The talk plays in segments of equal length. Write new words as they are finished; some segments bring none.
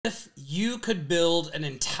If you could build an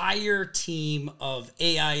entire team of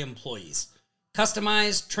AI employees,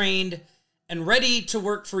 customized, trained, and ready to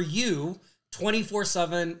work for you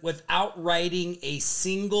 24/7 without writing a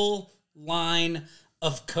single line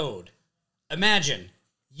of code. Imagine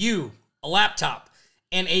you, a laptop,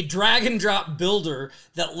 and a drag and drop builder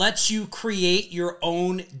that lets you create your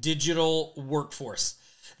own digital workforce.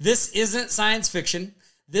 This isn't science fiction.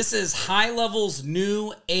 This is HighLevel's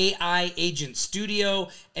new AI Agent Studio,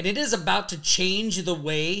 and it is about to change the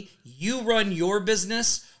way you run your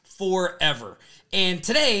business forever. And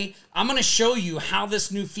today, I'm going to show you how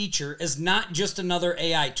this new feature is not just another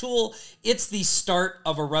AI tool, it's the start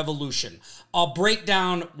of a revolution. I'll break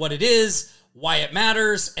down what it is, why it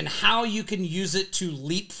matters, and how you can use it to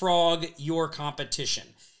leapfrog your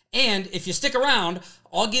competition. And if you stick around,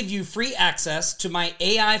 I'll give you free access to my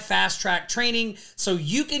AI fast track training so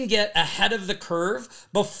you can get ahead of the curve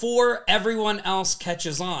before everyone else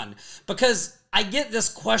catches on. Because I get this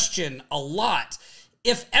question a lot.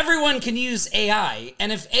 If everyone can use AI,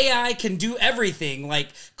 and if AI can do everything like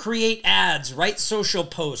create ads, write social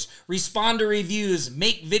posts, respond to reviews,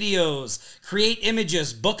 make videos, create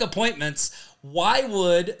images, book appointments, why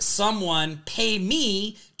would someone pay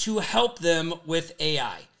me to help them with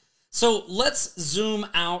AI? So let's zoom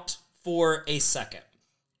out for a second.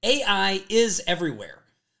 AI is everywhere,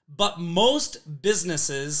 but most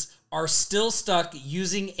businesses are still stuck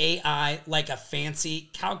using AI like a fancy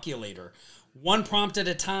calculator. One prompt at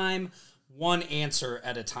a time, one answer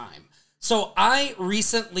at a time. So I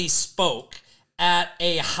recently spoke at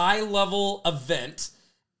a HighLevel event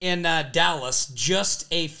in Dallas just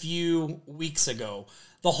a few weeks ago.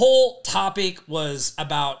 The whole topic was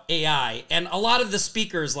about AI, and a lot of the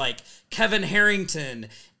speakers like Kevin Harrington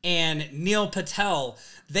and Neil Patel,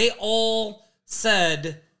 they all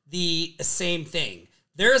said the same thing.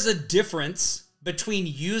 There's a difference between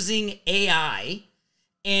using AI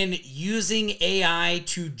and using AI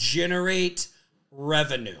to generate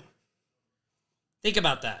revenue. Think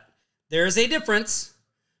about that. There is a difference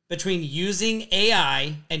between using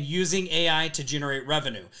AI and using AI to generate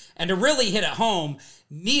revenue. And to really hit it home,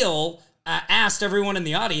 Neil asked everyone in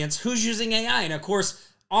the audience, who's using AI? And of course,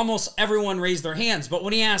 almost everyone raised their hands. But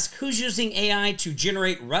when he asked who's using AI to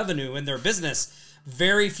generate revenue in their business,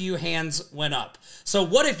 very few hands went up. So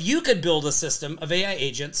what if you could build a system of AI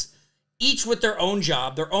agents, each with their own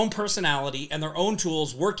job, their own personality, and their own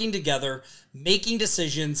tools, working together, making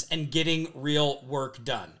decisions, and getting real work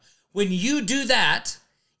done? When you do that,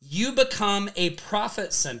 you become a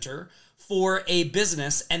profit center for a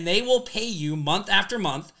business, and they will pay you month after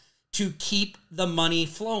month to keep the money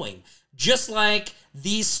flowing. Just like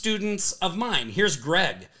these students of mine. Here's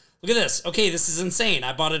Greg. Look at this. Okay, this is insane.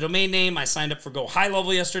 I bought a domain name. I signed up for Go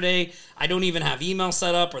HighLevel yesterday. I don't even have email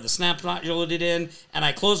set up or the snapshot loaded in, and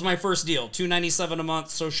I closed my first deal, $297 a month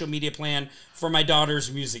social media plan for my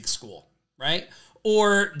daughter's music school, right?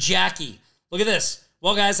 Or Jackie. Look at this.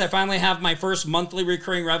 Well, guys, I finally have my first monthly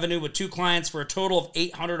recurring revenue with 2 clients for a total of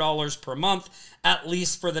 $800 per month, at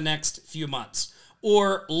least for the next few months.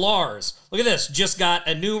 Or Lars, look at this, just got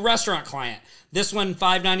a new restaurant client. This one,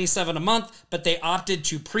 $597 a month, but they opted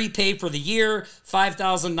to prepay for the year,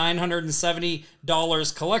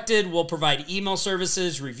 $5,970 collected. Will provide email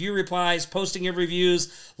services, review replies, posting of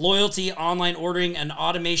reviews, loyalty, online ordering, and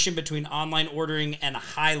automation between online ordering and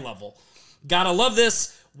HighLevel. Gotta love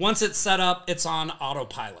this. Once it's set up, it's on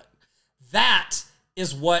autopilot. That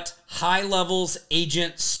is what HighLevel's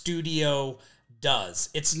Agent Studio does.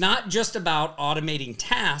 It's not just about automating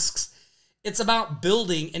tasks. It's about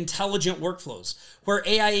building intelligent workflows where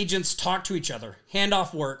AI agents talk to each other, hand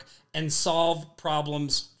off work, and solve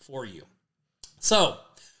problems for you. So,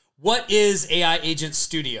 what is AI Agent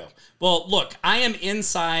Studio? Well, look, I am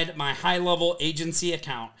inside my HighLevel agency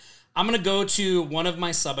account. I'm going to go to one of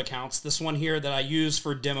my sub accounts, this one here that I use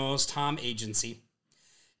for demos, Tom Agency.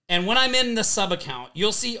 And when I'm in the sub account,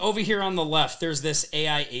 you'll see over here on the left, there's this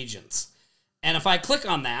AI agents. And if I click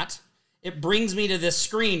on that, it brings me to this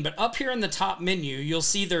screen. But up here in the top menu, you'll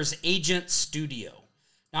see there's Agent Studio.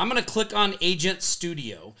 Now I'm going to click on Agent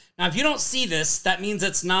Studio. Now, if you don't see this, that means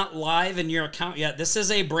it's not live in your account yet. This is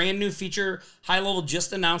a brand new feature. HighLevel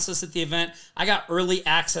just announced this at the event. I got early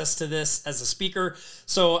access to this as a speaker.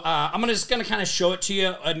 So I'm just going to kind of show it to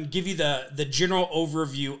you and give you the general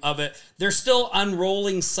overview of it. They're still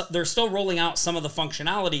rolling out some of the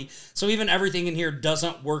functionality. So even everything in here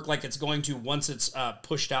doesn't work like it's going to once it's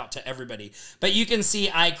pushed out to everybody. But you can see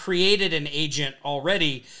I created an agent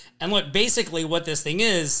already. And look, basically what this thing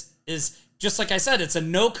is just like I said, it's a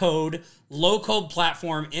no-code, low-code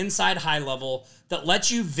platform inside HighLevel that lets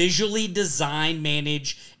you visually design,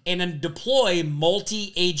 manage, and then deploy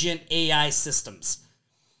multi-agent AI systems.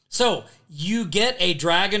 So you get a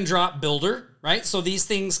drag and drop builder, right? So these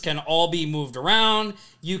things can all be moved around.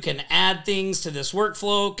 You can add things to this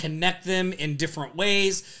workflow, connect them in different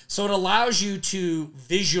ways. So it allows you to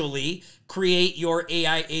visually create your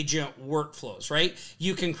AI agent workflows, right?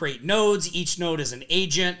 You can create nodes. Each node is an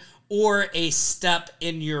agent or a step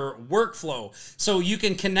in your workflow. So you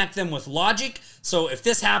can connect them with logic. So if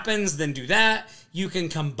this happens, then do that. You can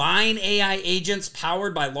combine AI agents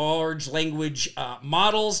powered by large language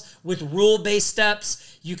models with rule-based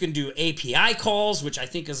steps. You can do API calls, which I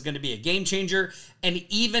think is going to be a game changer, and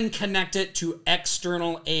even connect it to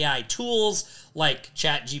external AI tools like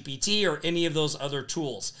ChatGPT or any of those other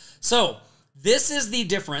tools. So this is the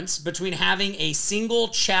difference between having a single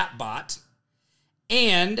chatbot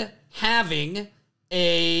and having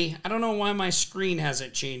I don't know why my screen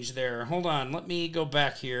hasn't changed there. Hold on, let me go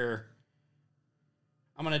back here.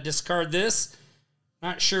 I'm going to discard this.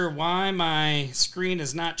 Not sure why my screen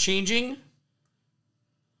is not changing.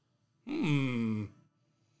 Let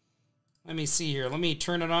me see here. Let me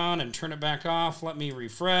turn it on and turn it back off. Let me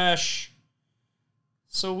refresh.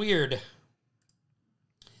 So weird.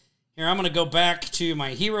 Here, I'm going to go back to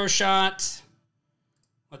my hero shot.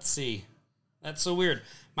 Let's see. That's so weird.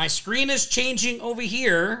 My screen is changing over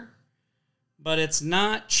here, but it's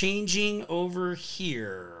not changing over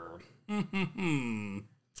here.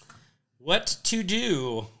 What to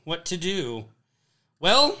do? What to do?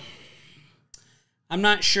 Well, I'm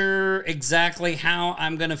not sure exactly how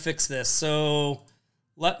I'm going to fix this. So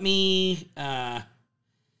let me, I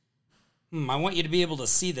want you to be able to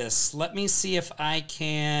see this. Let me see if I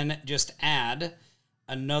can just add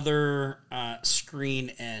another screen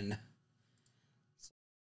in.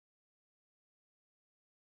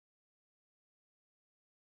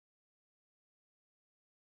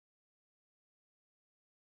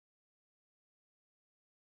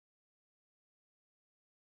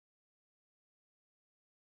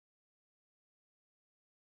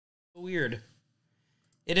 Weird.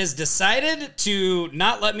 It has decided to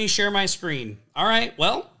not let me share my screen. All right,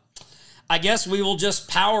 well, I guess we will just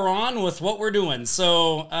power on with what we're doing.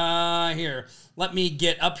 So here, let me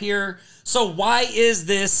get up here. So why is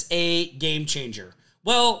this a game changer?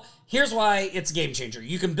 Well, here's why it's a game changer.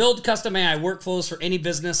 You can build custom AI workflows for any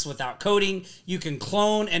business without coding. You can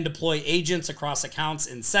clone and deploy agents across accounts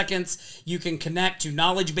in seconds. You can connect to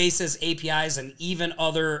knowledge bases, APIs, and even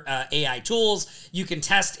other AI tools. You can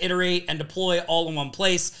test, iterate, and deploy all in one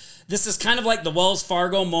place. This is kind of like the Wells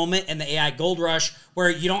Fargo moment in the AI gold rush, where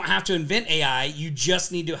you don't have to invent AI. You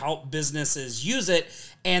just need to help businesses use it.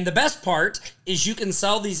 And the best part is you can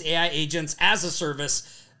sell these AI agents as a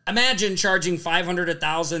service. Imagine charging $500,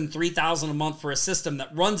 $1,000, $3,000 a month for a system that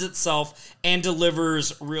runs itself and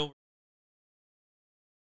delivers real.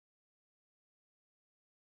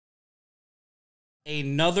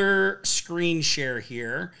 Another screen share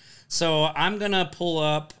here. So I'm going to pull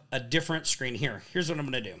up a different screen here. Here's what I'm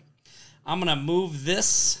going to do. I'm going to move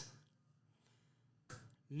this.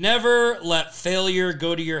 Never let failure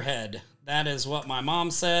go to your head. That is what my mom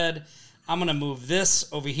said. I'm going to move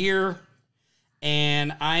this over here.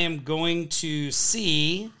 And I am going to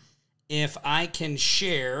see if I can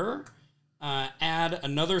share, add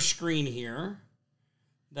another screen here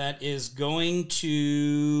that is going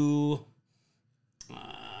to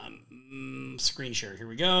screen share. Here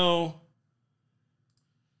we go.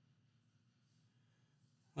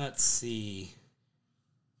 Let's see.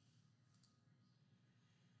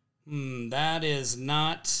 That is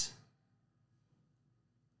not...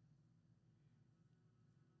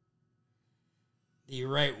 the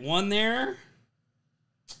right one there.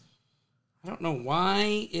 I don't know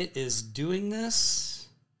why it is doing this.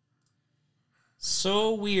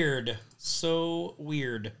 So weird. So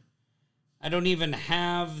weird. I don't even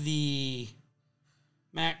have the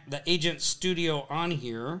Agent Studio on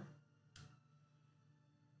here.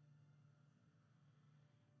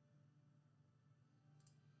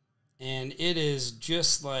 And it is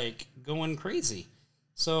just like going crazy.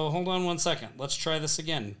 So hold on one second. Let's try this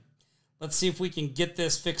again. Let's see if we can get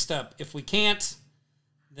this fixed up. If we can't,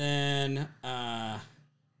 then aha,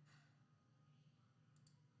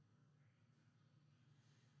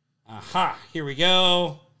 here we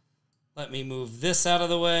go. Let me move this out of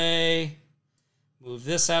the way. Move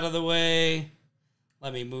this out of the way.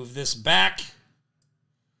 Let me move this back.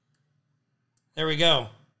 There we go.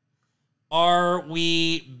 Are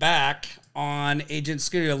we back on Agent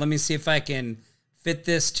Studio? Let me see if I can fit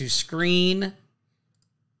this to screen.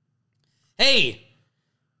 Hey,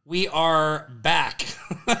 We are back.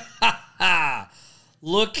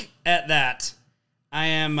 Look at that. I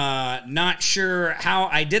am not sure how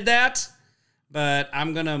I did that, but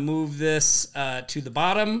I'm going to move this to the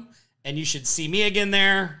bottom, and you should see me again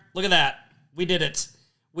there. Look at that. We did it.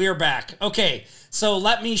 We are back. Okay, so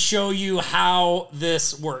let me show you how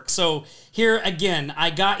this works. So here again, I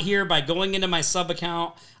got here by going into my sub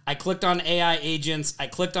account. I clicked on AI agents. I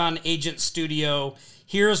clicked on Agent Studio.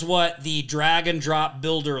 Here's what the drag and drop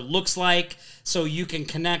builder looks like. So you can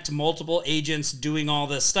connect multiple agents doing all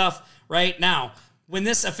this stuff right now. When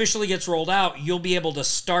this officially gets rolled out, you'll be able to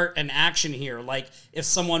start an action here. Like if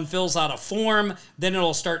someone fills out a form, then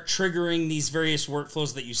it'll start triggering these various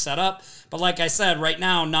workflows that you set up. But like I said, right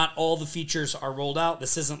now, not all the features are rolled out.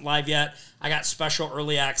 This isn't live yet. I got special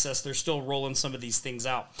early access. They're still rolling some of these things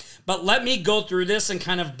out. But let me go through this and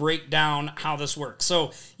kind of break down how this works.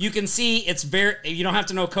 So you can see it's very, you don't have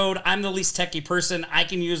to know code. I'm the least techie person. I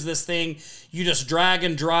can use this thing. You just drag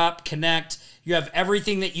and drop, connect. You have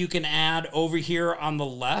everything that you can add over here on the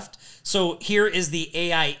left. So here is the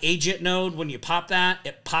AI agent node. When you pop that,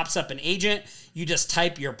 it pops up an agent. You just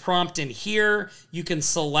type your prompt in here. You can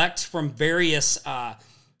select from various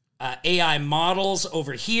AI models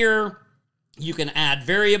over here. You can add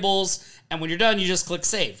variables. And when you're done, you just click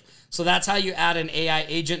save. So that's how you add an AI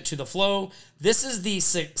agent to the flow. This is the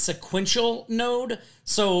sequential node.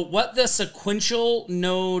 So what the sequential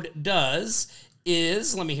node does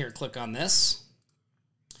is, let me click on this.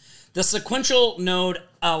 The sequential node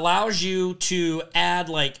allows you to add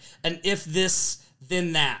like an if this,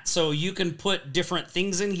 then that. So you can put different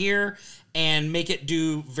things in here and make it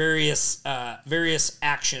do various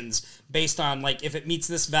actions based on like if it meets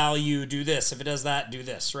this value, do this. If it does that, do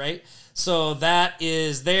this, right? So that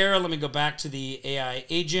is there. Let me go back to the AI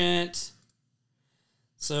agent.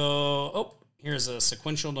 So, here's a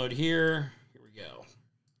sequential node here. Here we go.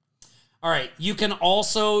 All right, you can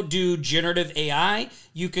also do generative AI.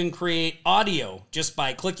 You can create audio just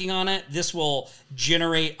by clicking on it. This will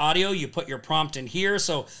generate audio. You put your prompt in here.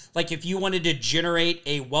 So like if you wanted to generate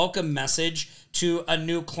a welcome message to a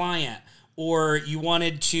new client, or you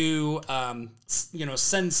wanted to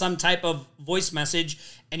send some type of voice message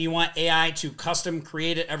and you want AI to custom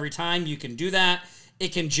create it every time, you can do that.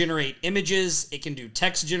 It can generate images. It can do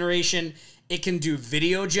text generation. It can do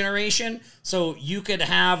video generation. So you could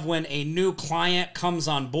have, when a new client comes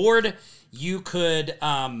on board, you could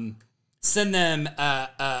send them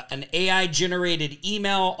an AI-generated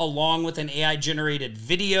email along with an AI-generated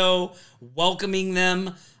video welcoming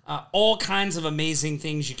them. All kinds of amazing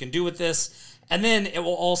things you can do with this. And then it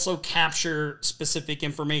will also capture specific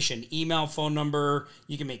information, email, phone number.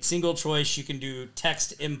 You can make single choice. You can do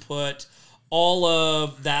text input, all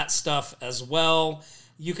of that stuff as well.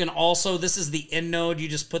 You can also, this is the end node. You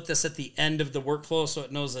just put this at the end of the workflow so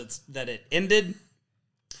it knows that it ended.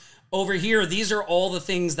 Over here, these are all the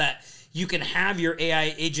things that you can have your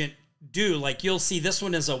AI agent do. Like you'll see this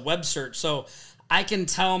one is a web search. So I can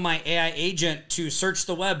tell my AI agent to search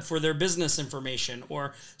the web for their business information,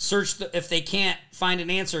 or if they can't find an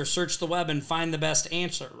answer, search the web and find the best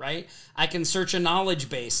answer, right? I can search a knowledge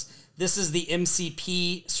base. This is the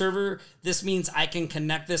MCP server. This means I can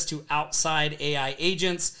connect this to outside AI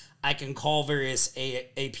agents. I can call various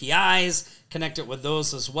APIs, connect it with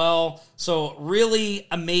those as well. So really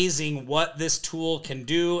amazing what this tool can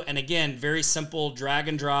do. And again, very simple, drag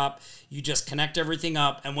and drop. You just connect everything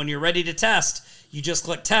up. And when you're ready to test, you just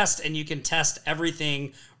click test and you can test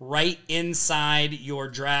everything right inside your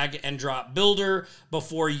drag and drop builder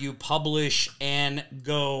before you publish and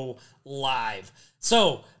go live.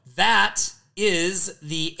 So that is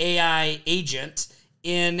the AI agent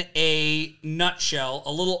in a nutshell,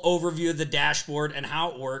 a little overview of the dashboard and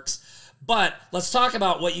how it works. But let's talk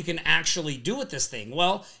about what you can actually do with this thing.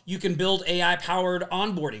 Well, you can build AI-powered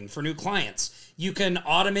onboarding for new clients. You can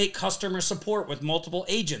automate customer support with multiple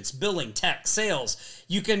agents, billing, tech, sales.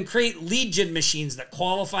 You can create lead gen machines that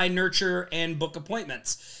qualify, nurture, and book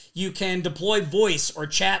appointments. You can deploy voice or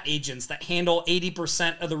chat agents that handle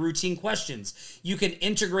 80% of the routine questions. You can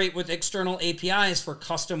integrate with external APIs for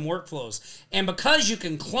custom workflows. And because you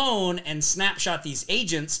can clone and snapshot these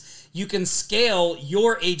agents, you can scale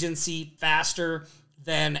your agency faster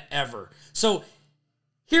than ever. So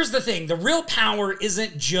here's the thing. The real power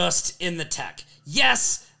isn't just in the tech.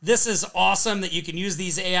 Yes, this is awesome that you can use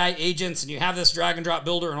these AI agents and you have this drag and drop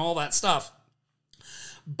builder and all that stuff.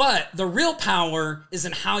 But the real power is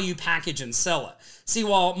in how you package and sell it. See,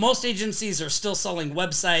 while most agencies are still selling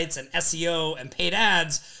websites and SEO and paid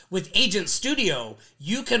ads, with Agent Studio,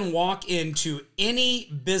 you can walk into any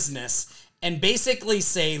business and basically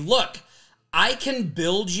say, look, I can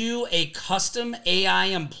build you a custom AI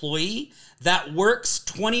employee that works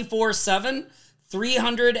 24/7,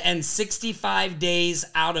 365 days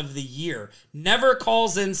out of the year, never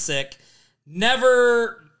calls in sick,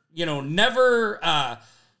 never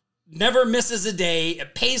misses a day.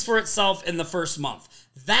 It pays for itself in the first month.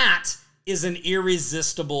 That is an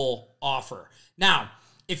irresistible offer. Now,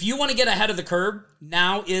 if you want to get ahead of the curve,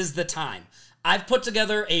 now is the time. I've put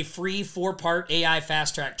together a free 4-part AI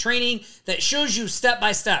fast track training that shows you step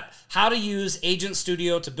by step how to use Agent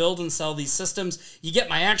Studio to build and sell these systems. You get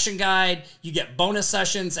my action guide, you get bonus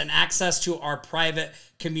sessions, and access to our private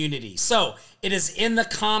community. So it is in the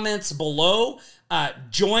comments below.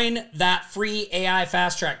 Join that free AI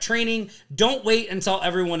fast track training. Don't wait until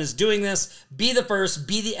everyone is doing this. Be the first,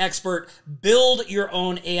 be the expert, build your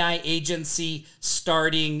own AI agency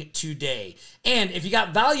starting today. And if you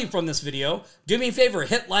got value from this video, do me a favor,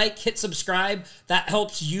 hit like, hit subscribe. That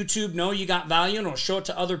helps YouTube know you got value and it'll show it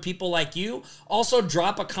to other people like you. Also,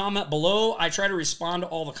 drop a comment below. I try to respond to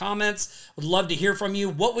all the comments. Would love to hear from you.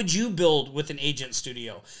 What would you build with an Agent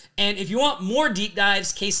Studio? And if you want more deep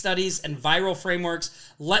dives, case studies, and viral frameworks,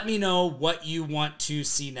 let me know what you want to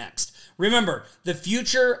see next. Remember, the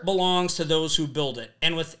future belongs to those who build it.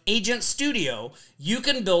 And with Agent Studio, you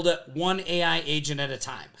can build it one AI agent at a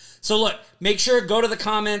time. So look, make sure, go to the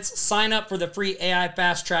comments, sign up for the free AI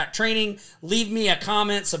fast track training, leave me a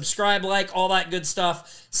comment, subscribe, like, all that good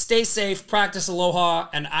stuff. Stay safe, practice aloha,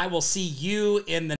 and I will see you in the